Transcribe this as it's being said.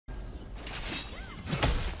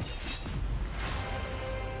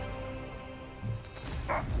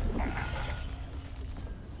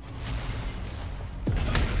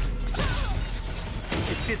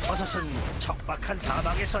햇빛 버섯은 척박한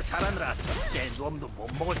사막에서 자라느라 샌드웜도 못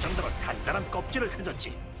먹을 정도로 단단한 껍질을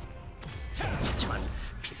가졌지. 하지만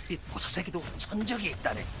빛빛 버섯에게도 천적이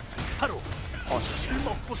있다네. 바로 버섯을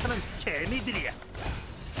먹고 사는 개미들이야.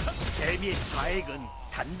 개미의 사액은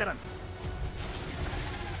단단한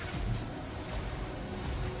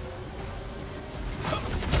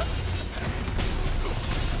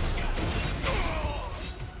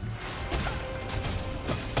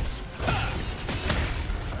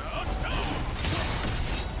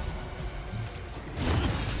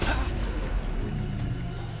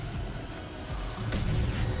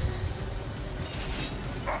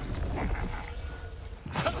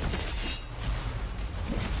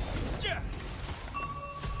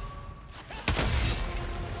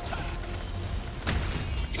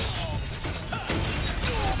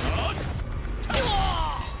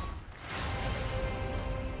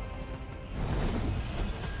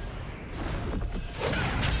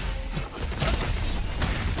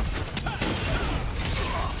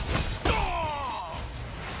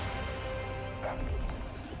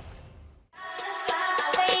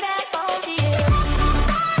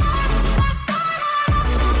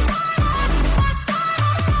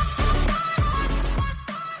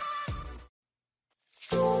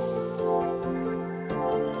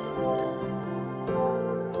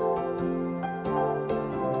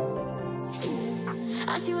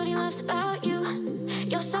I see what he loves about you.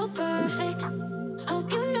 You're so perfect.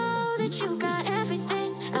 Hope you know that you got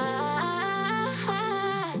everything.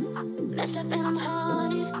 I messed up and I'm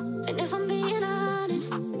haunted. And if I'm being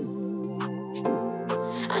honest,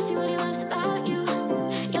 I see what he loves about you.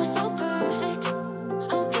 You're so perfect.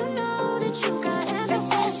 Hope you know that you got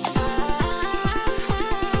everything. I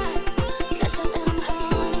messed up and I'm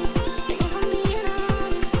haunted. And if I'm being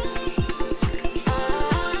honest,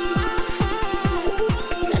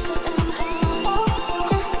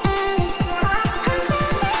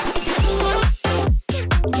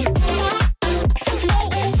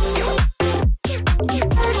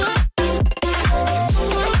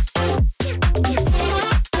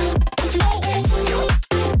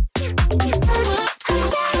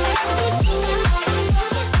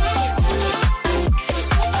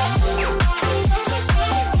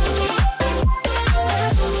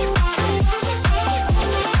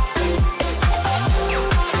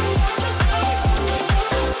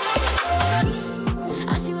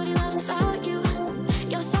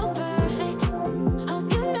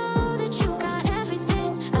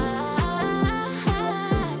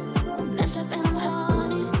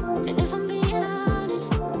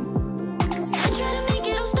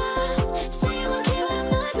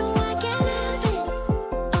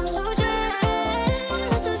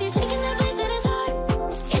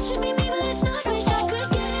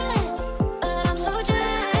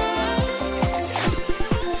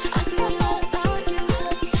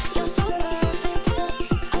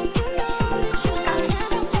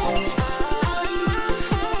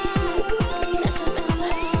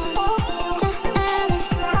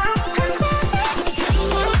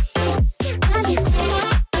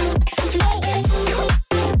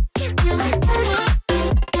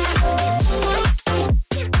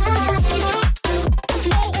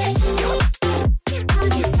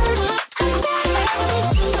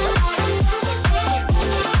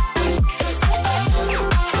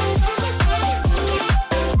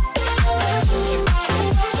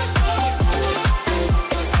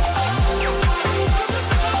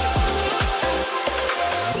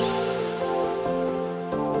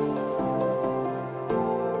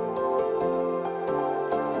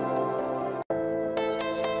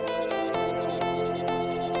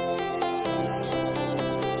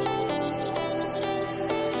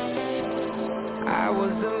 I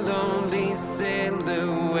was a lonely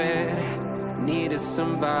silhouette, needed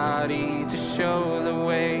somebody to show the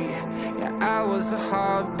way. Yeah, I was a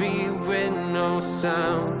heartbeat with no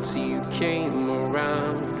sound till you came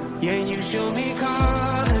around. Yeah, you showed me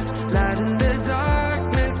colors, light in the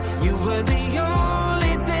darkness. You were the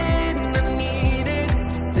only thing I needed.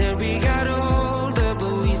 Then we got older,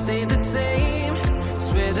 but we stayed the same.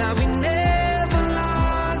 Swear that we never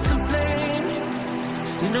lost the flame.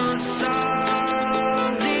 Nostalgia,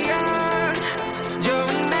 you're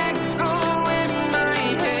an echo in my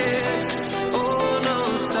head. Oh,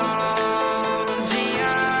 nostalgia,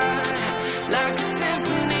 like a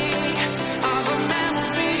symphony of our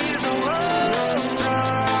memories. Oh,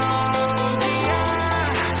 nostalgia.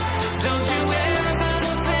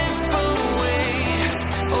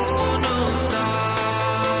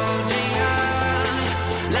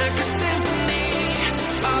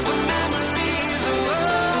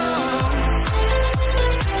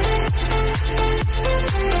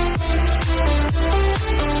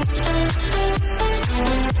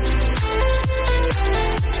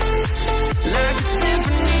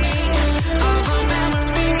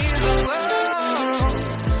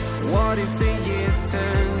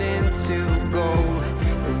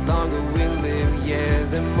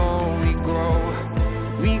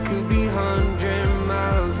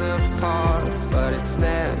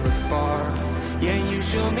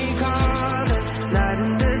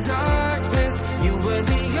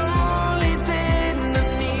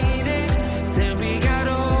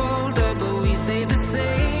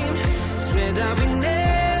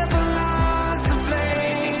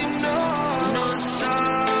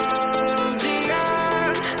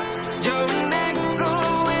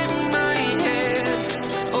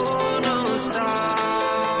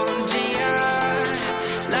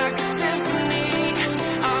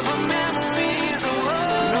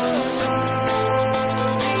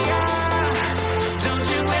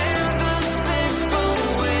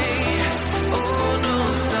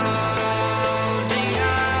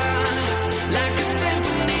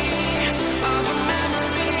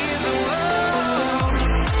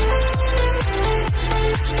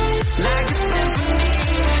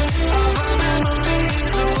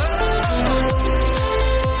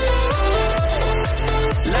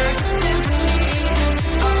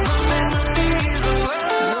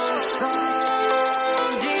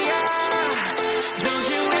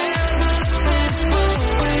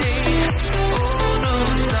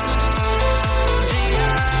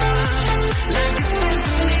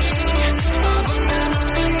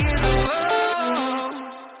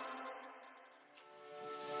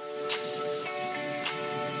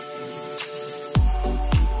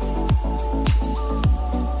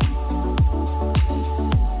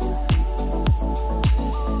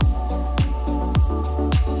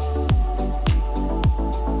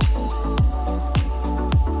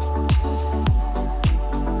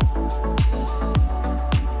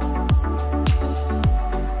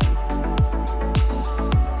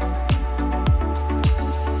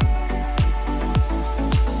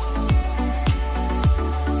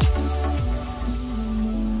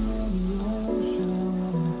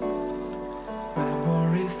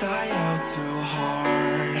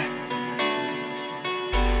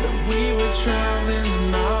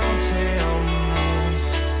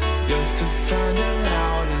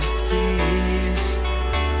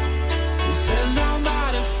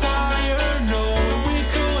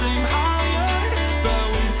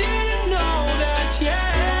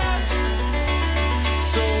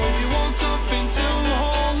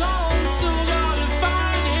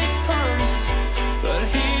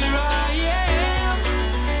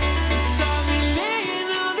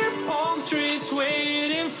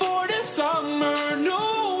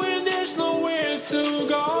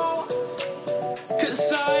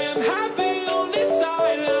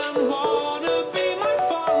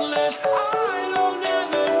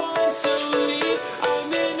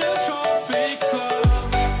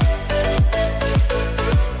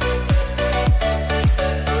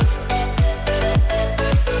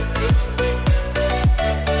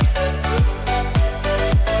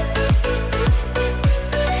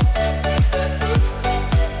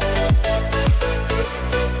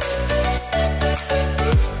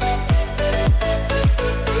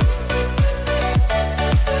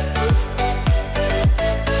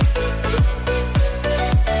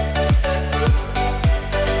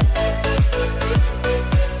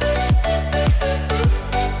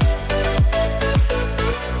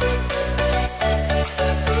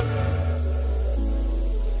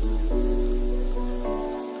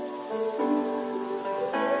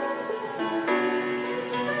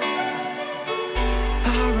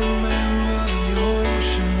 I